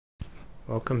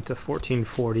Welcome to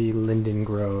 1440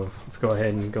 Lindengrove. Let's go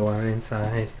ahead and go on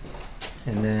inside.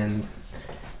 And then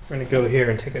we're going to go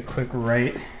here and take a quick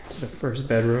right to the first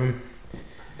bedroom.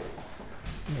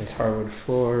 Nice hardwood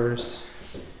floors.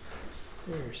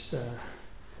 There's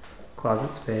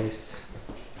closet space.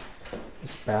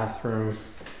 There's bathroom.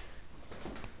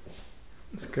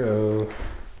 Let's go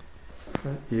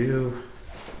front view.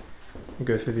 We'll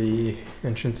go through the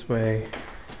entranceway,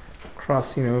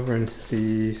 crossing over into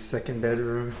the second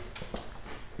bedroom.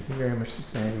 Very much the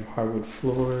same, hardwood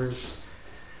floors,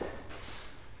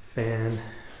 fan,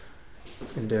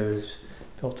 windows,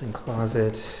 built-in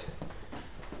closet,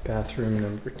 bathroom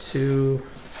number 2,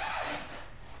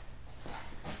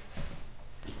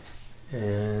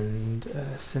 and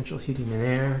central heating and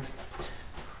air.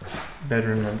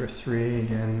 Bedroom number 3,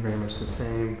 again, very much the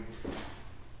same.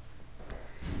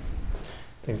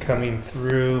 Then coming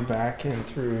through, back and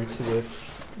through to the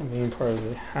main part of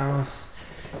the house,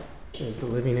 there's the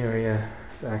living area,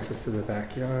 access to the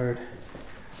backyard.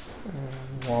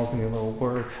 Walls need a little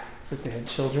work. Looks like they had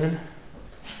children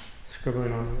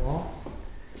scribbling on the wall.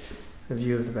 A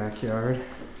view of the backyard.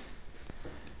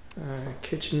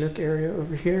 Kitchen nook area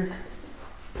over here.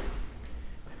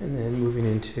 And then moving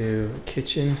into a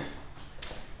kitchen.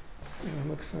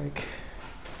 Looks like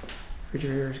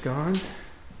refrigerator is gone.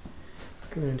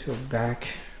 Going into a back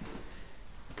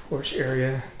porch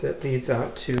area that leads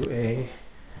out to a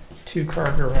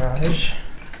 2-car garage.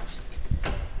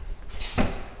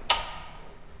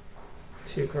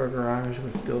 2-car garage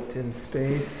with built-in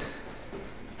space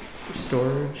for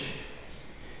storage,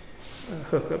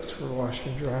 hookups for washer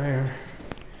and dryer.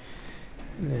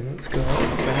 And then let's go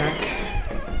out back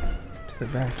to the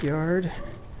backyard.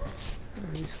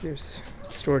 At least there's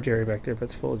a storage area back there, but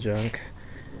it's full of junk.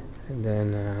 And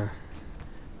then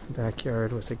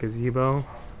backyard with a gazebo,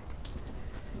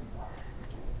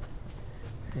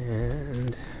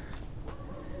 and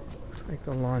looks like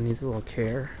the lawn needs a little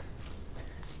care.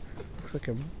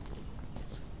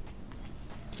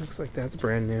 Looks like that's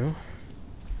brand new,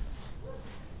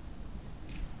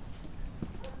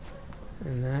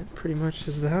 and that pretty much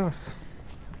is the house.